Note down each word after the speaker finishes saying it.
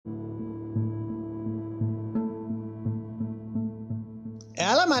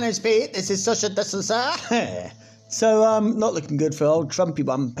Hello, my name's Pete. This is social distancer. So, not looking good for old Trumpy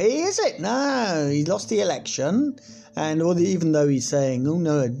Bumpy, is it? No, he lost the election. And even though he's saying, oh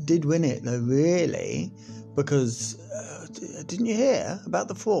no, I did win it, no, really, because didn't you hear about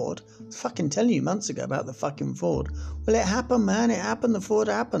the fraud? I was fucking telling you months ago about the fucking fraud. Well, it happened, man. It happened. The fraud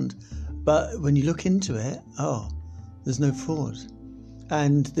happened. But when you look into it, there's no fraud.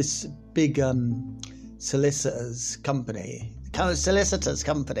 And this big solicitors company,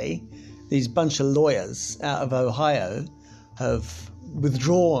 these bunch of lawyers out of Ohio have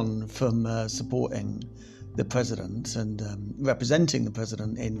withdrawn from supporting the president and representing the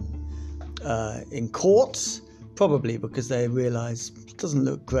president in court, probably because they realise it doesn't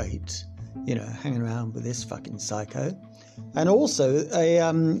look great, hanging around with this fucking psycho. And also a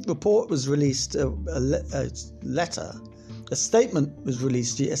report was released, a statement was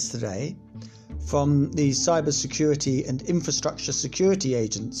released yesterday from the Cybersecurity and Infrastructure Security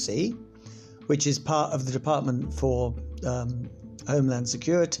Agency, which is part of the Department for Homeland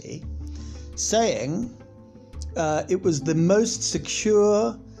Security, saying it was the most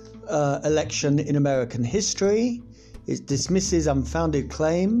secure election in American history. It dismisses unfounded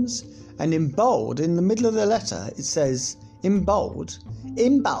claims, and in bold, in the middle of the letter, it says, in bold,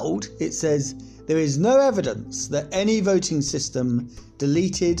 it says, there is no evidence that any voting system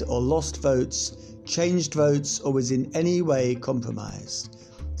deleted or lost votes, changed votes, or was in any way compromised.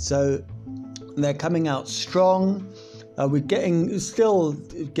 So they're coming out strong. We're still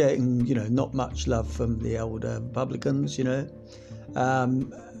getting, not much love from the older Republicans, and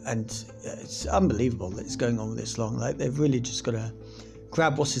it's unbelievable that it's going on this long. Like, they've really just got to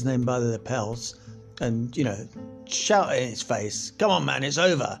grab what's his name by the lapels and, shout in his face, come on, man, it's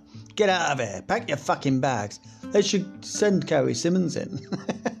over. Get out of here. Pack your fucking bags. They should send Gary Simmons in.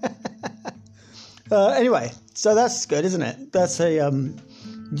 Anyway, so that's good, isn't it? That's I don't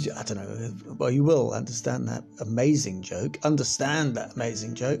know. Well, you will understand that amazing joke at the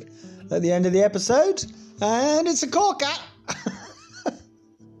end of the episode. And it's a corker.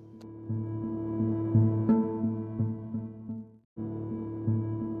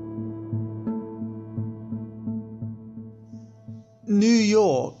 New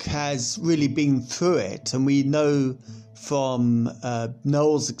York has really been through it, and we know from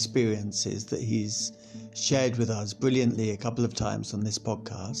Noel's experiences that he's shared with us brilliantly a couple of times on this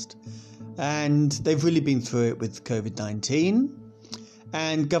podcast, and they've really been through it with COVID-19,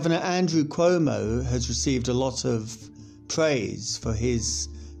 and Governor Andrew Cuomo has received a lot of praise for his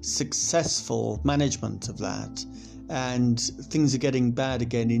successful management of that, and things are getting bad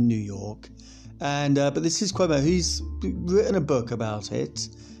again in New York. And but this is Cuomo. He's written a book about it,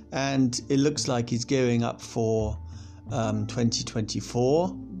 and it looks like he's gearing up for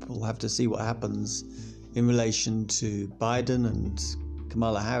 2024. We'll have to see what happens in relation to Biden and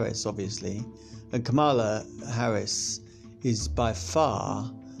Kamala Harris, obviously. And Kamala Harris is by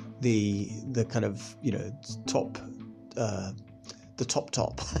far the kind of top, the top,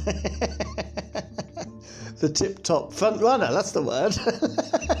 the tip top front runner. That's the word.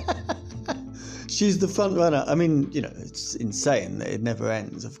 She's the front runner. I mean, it's insane that it never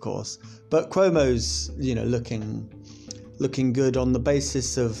ends, of course. But Cuomo's, looking good on the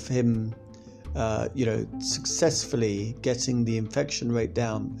basis of him, successfully getting the infection rate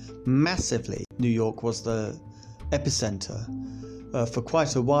down massively. New York was the epicenter for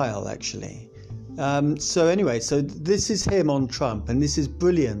quite a while, actually. So this is him on Trump, and this is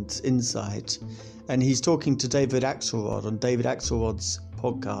brilliant insight. And he's talking to David Axelrod on David Axelrod's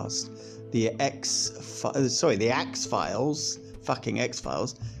podcast, The Axe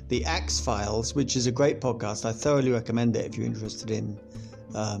Files, which is a great podcast. I thoroughly recommend it if you're interested in,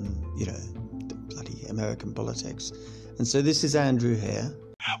 the bloody American politics. And so this is Andrew here.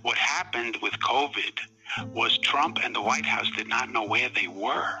 What happened with COVID was Trump and the White House did not know where they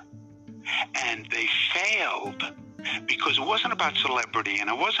were. And they failed because it wasn't about celebrity and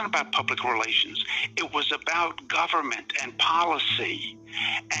it wasn't about public relations. It was about government and policy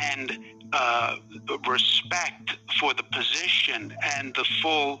and respect for the position and the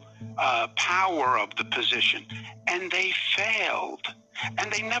full power of the position. And they failed.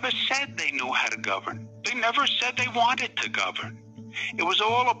 And they never said they knew how to govern. They never said they wanted to govern. It was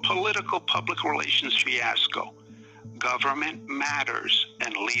all a political public relations fiasco. Government matters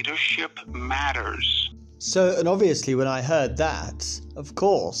and leadership matters. So, and obviously when I heard that, of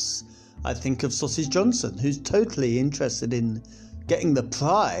course, I think of Sausage Johnson, who's totally interested in getting the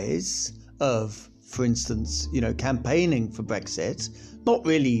prize of, for instance, campaigning for Brexit, not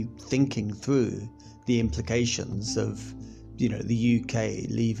really thinking through the implications of, the UK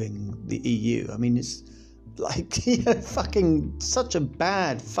leaving the EU. I mean, it's Like, fucking such a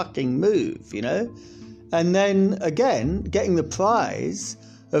bad fucking move, And then, again, getting the prize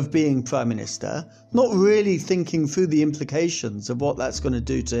of being Prime Minister, not really thinking through the implications of what that's going to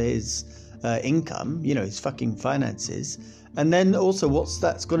do to his income, his fucking finances. And then also what's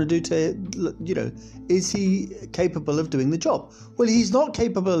that's going to do to, is he capable of doing the job? Well, he's not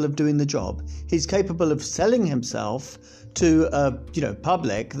capable of doing the job. He's capable of selling himself to a,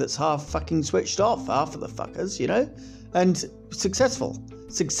 public that's half fucking switched off, half of the fuckers, and successful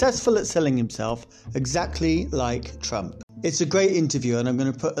at selling himself, exactly like Trump. It's a great interview, and I'm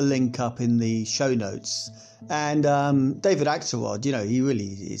going to put a link up in the show notes. And David Axelrod, he really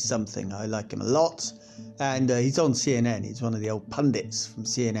is something. I like him a lot. And he's on CNN. He's one of the old pundits from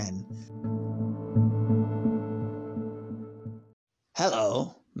CNN.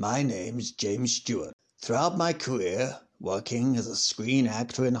 Hello, my name's James Stewart. Throughout my career, working as a screen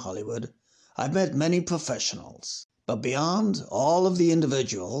actor in Hollywood, I've met many professionals. But beyond all of the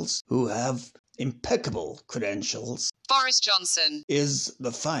individuals who have impeccable credentials, Boris Johnson is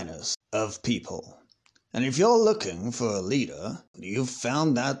the finest of people. And if you're looking for a leader, you've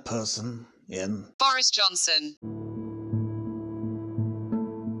found that person in Boris Johnson.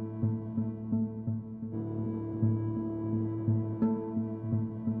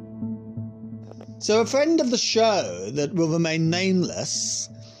 So a friend of the show that will remain nameless,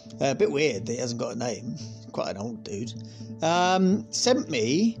 a bit weird that he hasn't got a name, quite an old dude, sent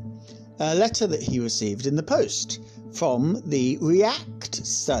me a letter that he received in the post from the REACT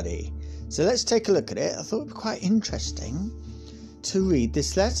study. So let's take a look at it. I thought it would be quite interesting to read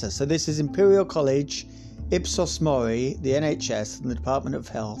this letter. So this is Imperial College, Ipsos Mori, the NHS and the Department of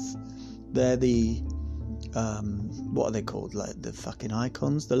Health. They're the, what are they called? Like the fucking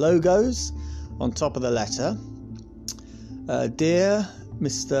icons, the logos on top of the letter. Dear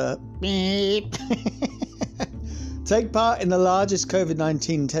Mr. Beep, take part in the largest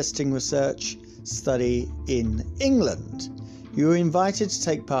COVID-19 testing research study in England. You are invited to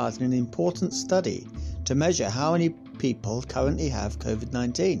take part in an important study to measure how many people currently have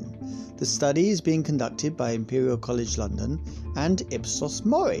COVID-19. The study is being conducted by Imperial College London and Ipsos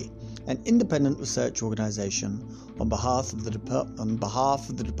Mori, an independent research organisation on behalf of the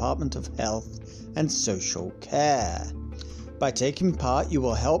Department of Health and Social Care. By taking part, you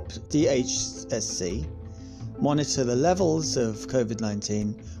will help DHSC monitor the levels of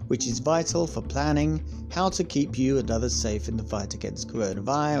COVID-19, which is vital for planning how to keep you and others safe in the fight against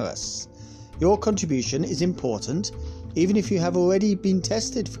coronavirus. Your contribution is important even if you have already been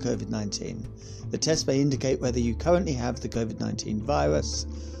tested for COVID-19. The test may indicate whether you currently have the COVID-19 virus.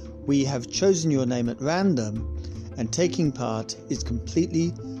 We have chosen your name at random, and taking part is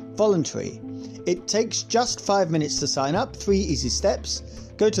completely voluntary. It takes just 5 minutes to sign up, 3 easy steps.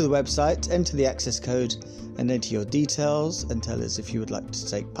 Go to the website, enter the access code, and enter your details and tell us if you would like to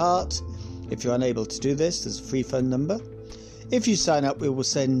take part. If you're unable to do this, there's a free phone number. If you sign up, we will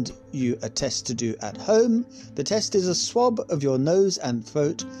send you a test to do at home. The test is a swab of your nose and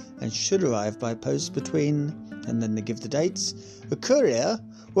throat and should arrive by post between, and then they give the dates. A courier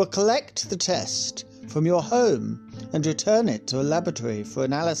will collect the test from your home and return it to a laboratory for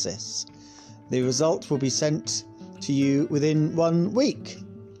analysis. The results will be sent to you within 1 week.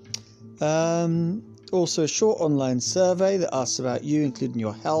 Also a short online survey that asks about you, including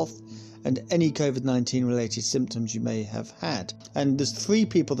your health and any COVID-19 related symptoms you may have had. And there's 3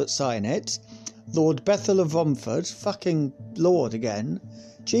 people that sign it. Lord Bethel of Romford, fucking Lord again.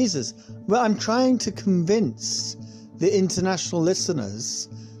 Jesus. Well, I'm trying to convince the international listeners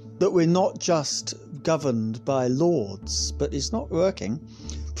that we're not just governed by lords, but it's not working.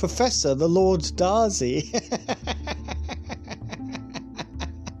 Professor the Lord Darcy.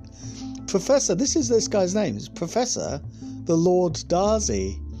 Professor, this guy's name is Professor the Lord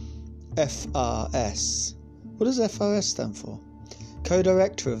Darcy, FRS. What does FRS stand for?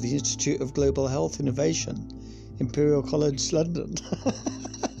 Co-Director of the Institute of Global Health Innovation, Imperial College London.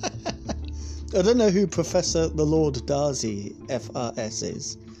 I don't know who Professor the Lord Darcy, FRS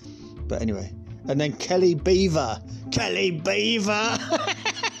is, but anyway. And then Kelly Beaver.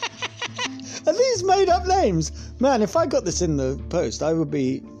 Are these made up names? Man, if I got this in the post, I would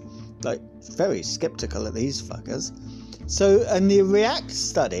be very skeptical of these fuckers. So, and the REACT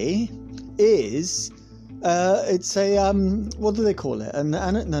study is, it's a, what do they call it? No,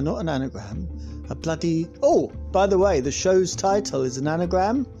 not an anagram. A bloody, oh, by the way, the show's title is an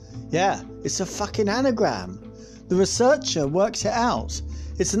anagram. Yeah, it's a fucking anagram. The researcher worked it out.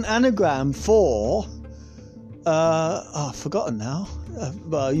 It's an anagram for, I've forgotten now.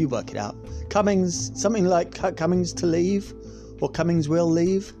 Well, you work it out. Cummings, something like Cummings to leave, Or Cummings will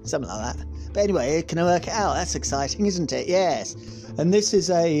leave, something like that. But anyway, can I work it out? That's exciting, isn't it? Yes. And this is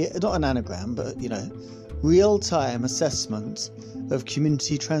not an anagram, but, real-time assessment of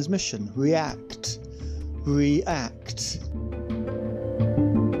community transmission. React.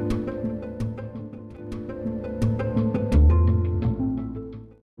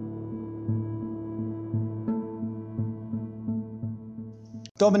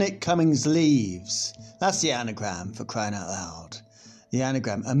 Dominic Cummings leaves. That's the anagram, for crying out loud. The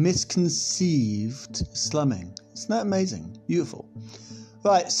anagram, a misconceived slumming. Isn't that amazing? Beautiful.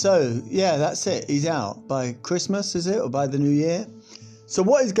 Right, so, yeah, that's it. He's out by Christmas, is it? Or by the New Year? So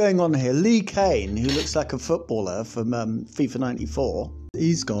what is going on here? Lee Kane, who looks like a footballer from FIFA 94,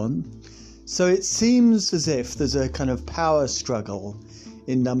 he's gone. So it seems as if there's a kind of power struggle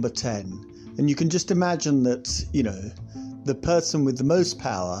in number 10. And you can just imagine that, the person with the most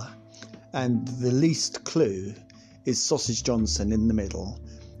power and the least clue is Sausage Johnson in the middle.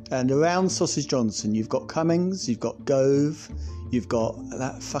 And around Sausage Johnson, you've got Cummings, you've got Gove, you've got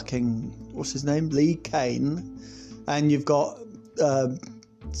that fucking, what's his name? Lee Kane. And you've got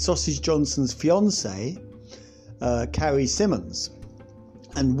Sausage Johnson's fiancée, Carrie Simmons.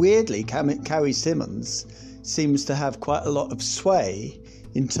 And weirdly, Carrie Simmons seems to have quite a lot of sway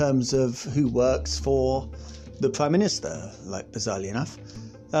in terms of who works for the Prime Minister, like bizarrely enough.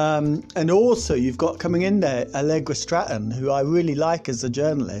 And also you've got coming in there Allegra Stratton, who I really like as a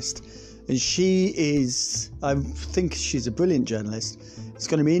journalist. And I think she's a brilliant journalist. It's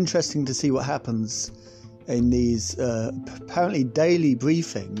going to be interesting to see what happens in these apparently daily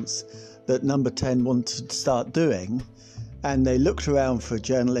briefings that Number 10 want to start doing. And they looked around for a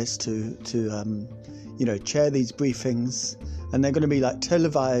journalist to chair these briefings. And they're going to be like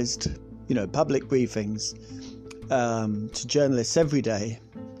televised, public briefings to journalists every day,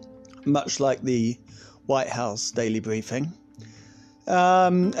 much like the White House daily briefing.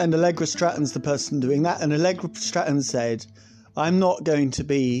 And Allegra Stratton's the person doing that. And Allegra Stratton said, I'm not going to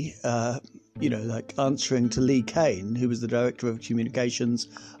be, answering to Lee Kane, who was the Director of Communications.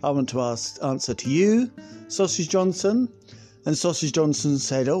 I want to answer to you, Sausage Johnson. And Sausage Johnson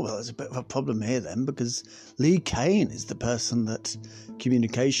said, oh, well, there's a bit of a problem here then, because Lee Kane is the person that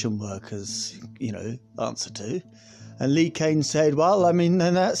communication workers, answer to. And Lee Kane said, well, then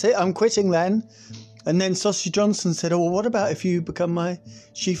that's it. I'm quitting then. And then Sausage Johnson said, oh, well, what about if you become my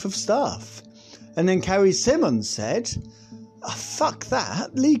chief of staff? And then Carrie Simmons said, oh, fuck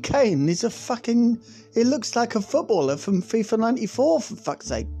that. Lee Kane is he looks like a footballer from FIFA 94, for fuck's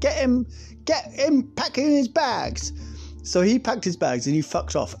sake. Get him packing his bags. So he packed his bags and he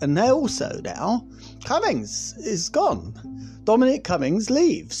fucked off. And now, Cummings is gone. Dominic Cummings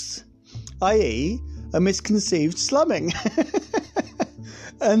leaves, i.e., a misconceived slumming.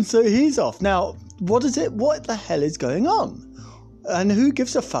 And so he's off. Now, what the hell is going on? And who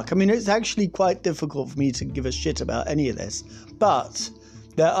gives a fuck? I mean, it's actually quite difficult for me to give a shit about any of this. But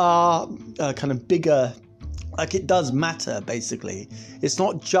there are kind of bigger, it does matter, basically. It's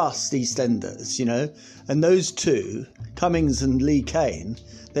not just EastEnders, And those two, Cummings and Lee Kane,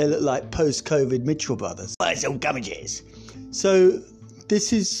 they look like post-COVID Mitchell brothers. It's all Cumminges. So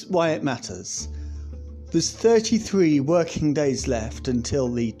this is why it matters. There's 33 working days left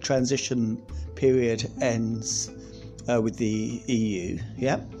until the transition period ends with the EU,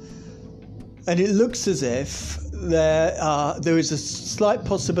 yeah? And it looks as if there is a slight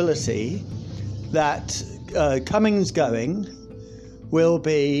possibility that Cummings going will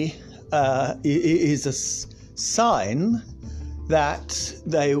be is a sign that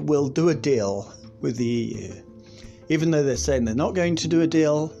they will do a deal with the EU. Even though they're saying they're not going to do a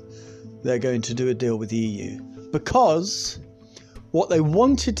deal, they're going to do a deal with the EU. Because what they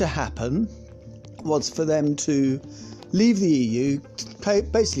wanted to happen was for them to leave the EU,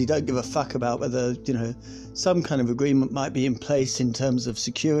 basically don't give a fuck about whether, some kind of agreement might be in place in terms of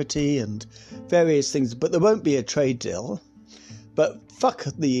security and various things, but there won't be a trade deal. But fuck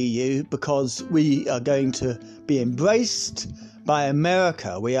the EU, because we are going to be embraced by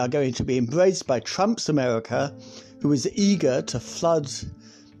America. We are going to be embraced by Trump's America, who is eager to flood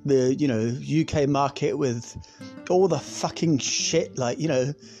the, UK market with all the fucking shit, like,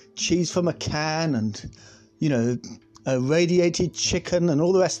 cheese from a can and, radiated chicken and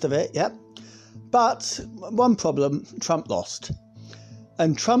all the rest of it, yep. But one problem, Trump lost.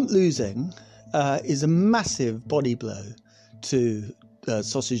 And Trump losing is a massive body blow to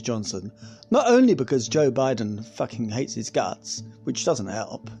Sausage Johnson. Not only because Joe Biden fucking hates his guts, which doesn't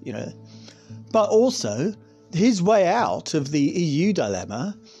help, but also his way out of the EU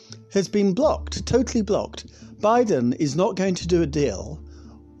dilemma has been blocked, totally blocked. Biden is not going to do a deal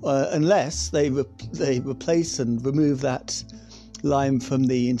unless they replace and remove that line from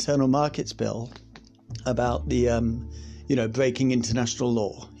the Internal Markets Bill about the, breaking international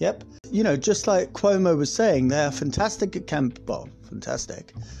law. Yep. Just like Cuomo was saying, they're fantastic at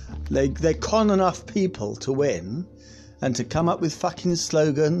fantastic. They con enough people to win and to come up with fucking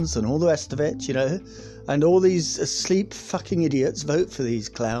slogans and all the rest of it, and all these asleep fucking idiots vote for these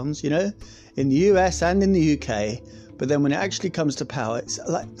clowns, in the US and in the UK. But then when it actually comes to power, it's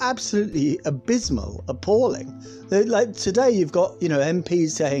like absolutely abysmal, appalling. Like today you've got,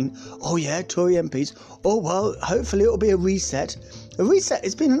 MPs saying, oh yeah, Tory MPs, oh well, hopefully it'll be a reset. A reset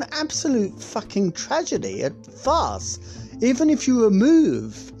has been an absolute fucking tragedy, a farce. Even if you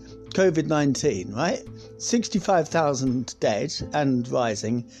remove COVID-19, right? 65,000 dead and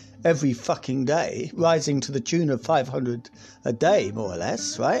rising every fucking day, rising to the tune of 500 a day, more or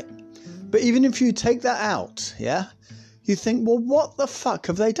less, right? But even if you take that out, yeah, you think, well, what the fuck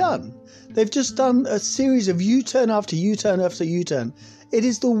have they done? They've just done a series of U-turn after U-turn after U-turn. It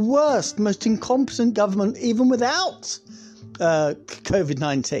is the worst, most incompetent government, even without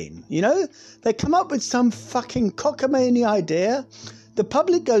COVID-19. They come up with some fucking cockamamie idea. The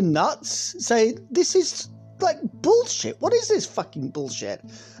public go nuts, say, this is like bullshit. What is this fucking bullshit?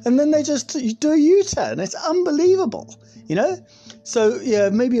 And then they just do a U-turn. It's unbelievable, So, yeah,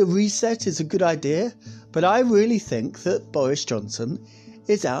 maybe a reset is a good idea. But I really think that Boris Johnson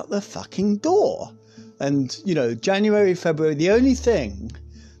is out the fucking door. And, January, February, the only thing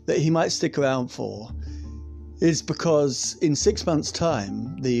that he might stick around for is because in 6 months'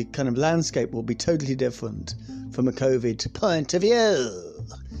 time, the kind of landscape will be totally different from a COVID point of view.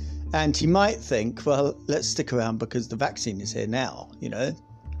 And he might think, well, let's stick around because the vaccine is here now,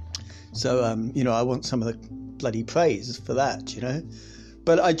 So, I want some of the bloody praise for that,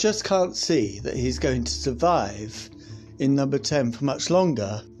 But I just can't see that he's going to survive in number 10 for much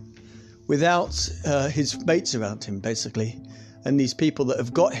longer without his mates around him, basically. And these people that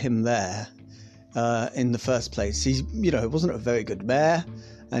have got him there in the first place. He wasn't a very good mayor,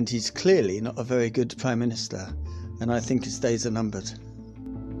 and he's clearly not a very good prime minister. And I think his days are numbered.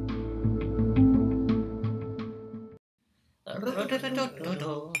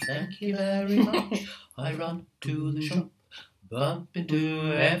 Thank you very much. I run to the shop, bump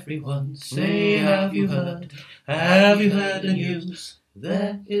into everyone, say, have you heard the news?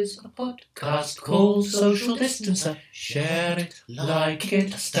 There is a podcast called Social Distancer. Share it, like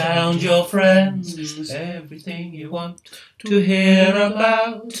it, astound your friends. Everything you want to hear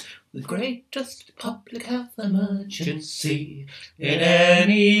about the greatest public health emergency in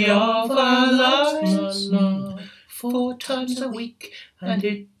any of our lives. 4 times a week, and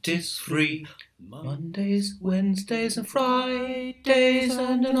it is free. Mondays, Wednesdays and Fridays,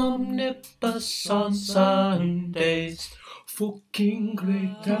 and an omnibus on Sundays. Fucking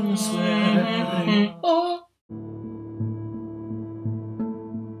great and swearing. Oh.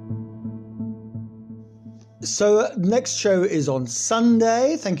 So next show is on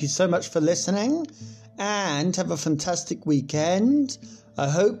Sunday. Thank you so much for listening, and have a fantastic weekend. I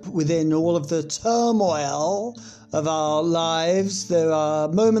hope within all of the turmoil of our lives there are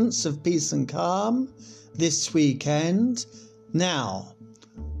moments of peace and calm this weekend. Now,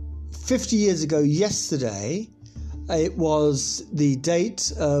 50 years ago yesterday, it was the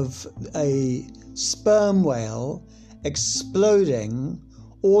date of a sperm whale exploding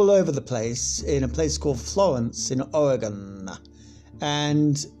all over the place in a place called Florence in Oregon.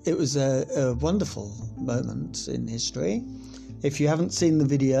 And it was a wonderful moment in history. If you haven't seen the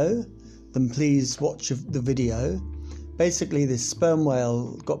video, then please watch the video. Basically, this sperm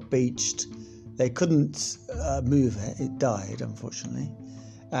whale got beached. They couldn't move it. It died, unfortunately.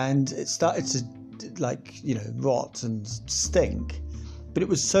 And it started to, rot and stink. But it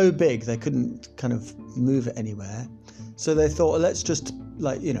was so big, they couldn't kind of move it anywhere. So they thought, well, let's just,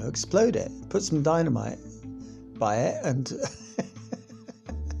 explode it. Put some dynamite by it. And,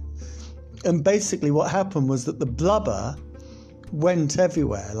 and basically what happened was that the blubber went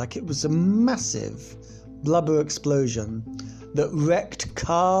everywhere. Like, it was a massive blubber explosion that wrecked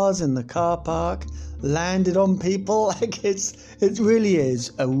cars in the car park, landed on people. Like, it really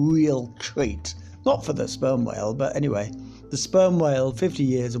is a real treat. Not for the sperm whale, but anyway, the sperm whale 50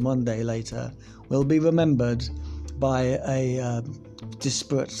 years and 1 day later will be remembered by a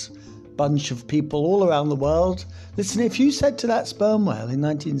disparate bunch of people all around the world. Listen, if you said to that sperm whale in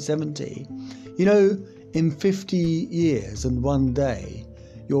 1970, in 50 years and 1 day,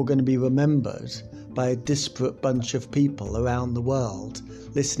 you're going to be remembered by a disparate bunch of people around the world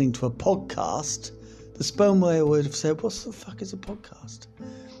listening to a podcast, the sperm whale would have said, what the fuck is a podcast?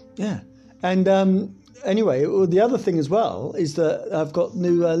 Yeah. And anyway, the other thing as well is that I've got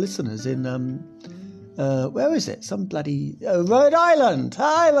new listeners in Where is it? Some bloody... Rhode Island.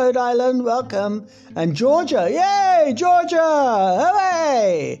 Hi, Rhode Island. Welcome. And Georgia. Yay, Georgia.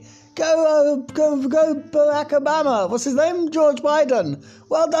 Hooray. Go Barack Obama. What's his name? George Biden.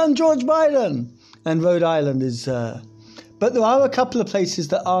 Well done, George Biden. And Rhode Island is... But there are a couple of places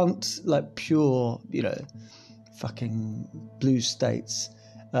that aren't like pure, fucking blue states.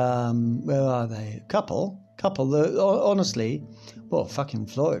 Where are they? Couple. Honestly, well, fucking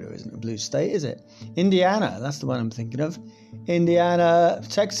Florida isn't a blue state, is it? Indiana, that's the one I'm thinking of. Indiana,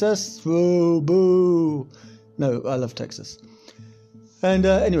 Texas, boo. No, I love Texas. And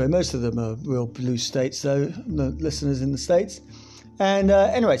anyway, most of them are real blue states, though, the listeners in the States. And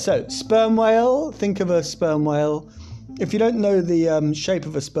anyway, so sperm whale, think of a sperm whale. If you don't know the shape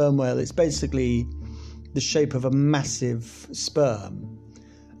of a sperm whale, it's basically the shape of a massive sperm,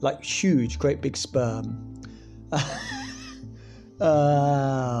 like huge, great big sperm.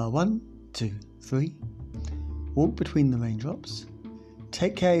 1, 2, 3. Walk between the raindrops.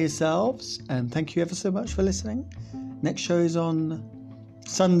 Take care of yourselves, and thank you ever so much for listening. Next show is on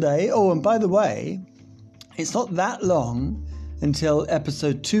Sunday. Oh, and by the way, it's not that long until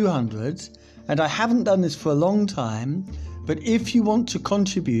episode 200, and I haven't done this for a long time, but if you want to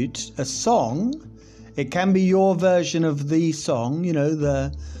contribute a song, it can be your version of the song,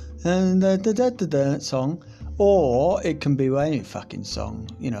 the song, or it can be any fucking song.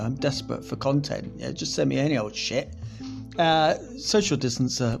 I'm desperate for content. Yeah, just send me any old shit. Social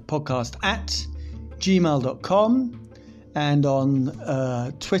Distancer Podcast at gmail.com, and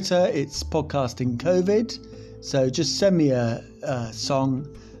on Twitter it's Podcasting COVID. So just send me a song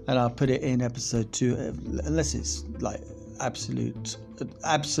and I'll put it in episode 2, unless it's like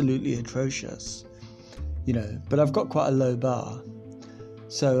absolutely atrocious, but I've got quite a low bar.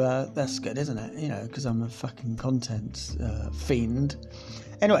 So that's good, isn't it? Because I'm a fucking content fiend.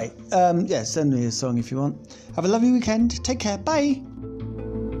 Anyway, send me a song if you want. Have a lovely weekend. Take care. Bye.